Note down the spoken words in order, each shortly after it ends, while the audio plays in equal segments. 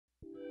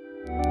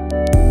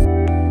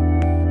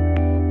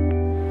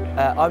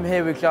I'm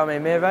here with Jaime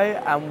Miro,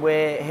 and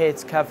we're here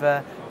to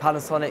cover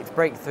Panasonic's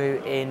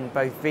breakthrough in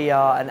both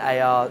VR and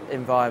AR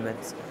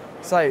environments.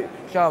 So,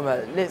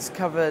 Jaime, let's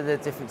cover the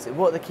differences.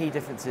 What are the key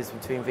differences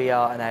between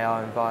VR and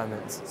AR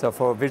environments? So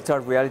for virtual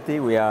reality,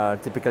 we are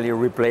typically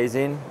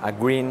replacing a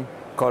green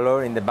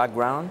color in the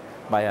background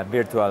by a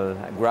virtual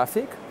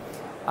graphic.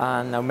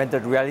 And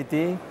augmented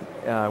reality,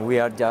 we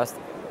are just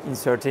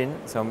inserting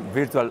some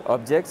virtual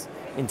objects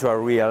into a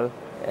real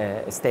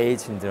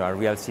stage, into a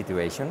real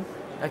situation.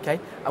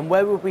 Okay, and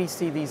where would we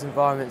see these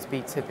environments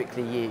be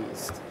typically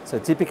used? So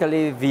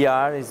typically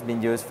VR is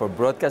being used for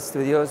broadcast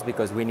studios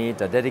because we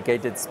need a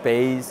dedicated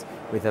space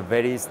with a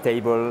very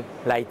stable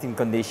lighting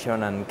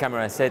condition and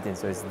camera settings.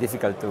 So it's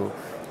difficult to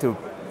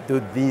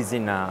do this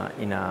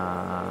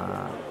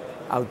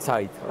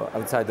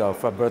outside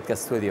of a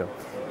broadcast studio.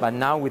 But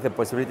now with the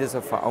possibilities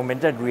of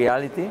augmented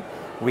reality,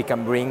 we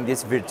can bring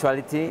this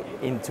virtuality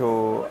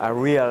into a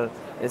real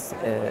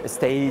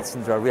stage,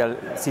 into a real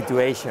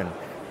situation.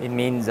 It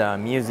means a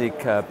music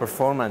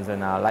performance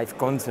in a live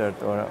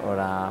concert or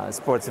a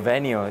sports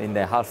venue in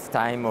the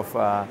halftime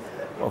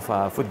of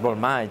a football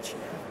match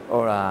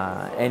or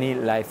any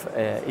live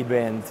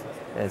event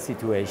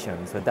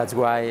situation. So that's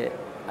why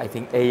I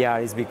think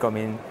AR is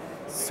becoming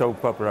so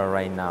popular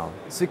right now.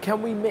 So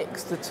can we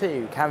mix the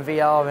two? Can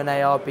VR and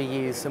AR be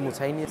used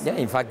simultaneously? Yeah,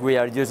 in fact we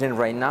are using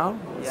right now.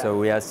 Yeah. So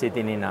we are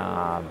sitting in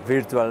a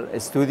virtual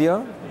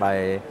studio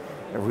by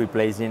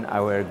replacing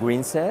our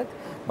green set,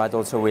 but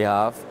also we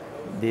have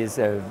this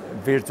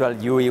virtual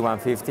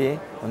UE150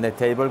 on the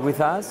table with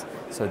us.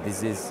 So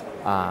this is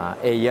AR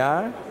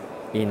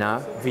in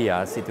a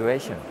VR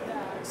situation.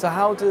 So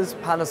how does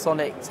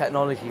Panasonic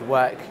technology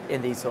work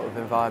in these sort of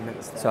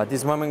environments then? So at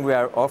this moment we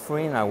are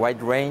offering a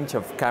wide range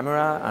of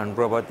camera and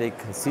robotic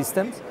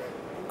systems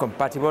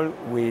compatible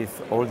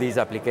with all these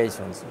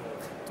applications.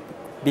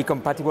 Be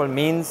compatible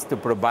means to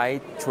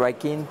provide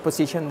tracking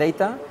position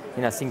data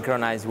in a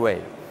synchronized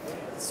way.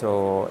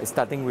 So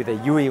starting with the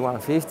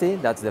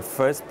UE150, that's the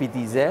first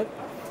PTZ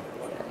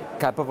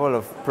capable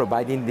of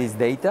providing this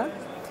data.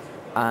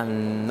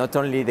 And not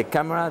only the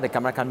camera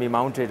can be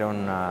mounted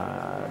on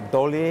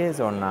dollies,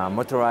 on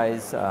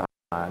motorized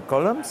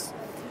columns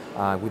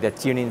with a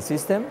tuning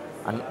system,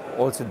 and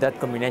also that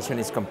combination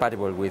is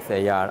compatible with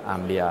AR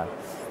and VR.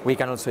 We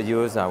can also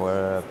use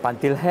our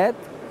pan-tilt head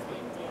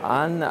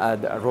and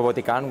the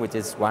robotic arm, which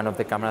is one of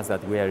the cameras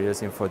that we are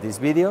using for this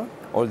video.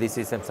 All these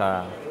systems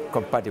are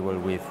compatible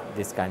with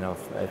this kind of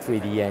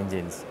 3D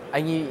engines.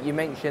 And you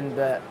mentioned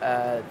that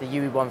the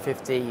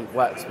UE150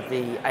 works with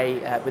the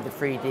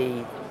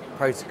 3D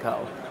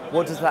protocol.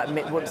 What does that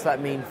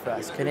mean for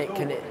us?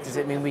 Does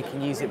it mean we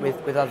can use it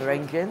with other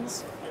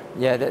engines?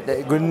 Yeah,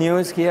 the good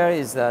news here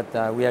is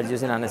that we are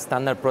using a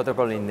standard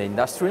protocol in the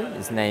industry.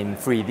 It's named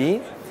 3D.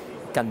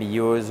 It can be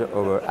used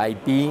over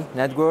IP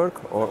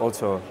network or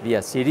also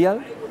via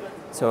serial.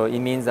 So it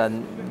means that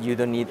you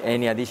don't need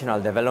any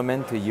additional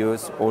development to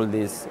use all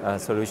these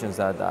solutions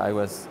that I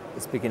was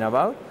speaking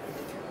about.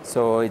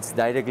 So it's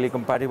directly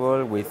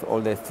compatible with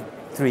all the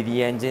 3D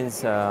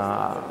engines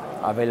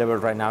available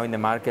right now in the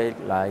market,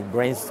 like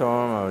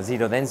Brainstorm or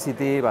Zero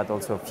Density, but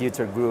also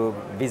Future Group,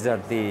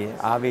 Wizard-D,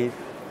 Avid.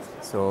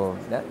 So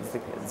the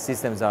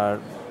systems are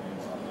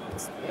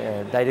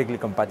directly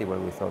compatible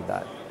with all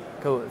that.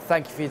 Cool.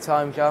 Thank you for your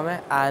time,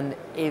 Jaime. And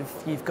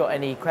if you've got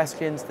any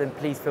questions, then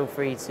please feel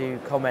free to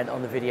comment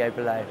on the video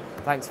below.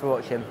 Thanks for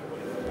watching.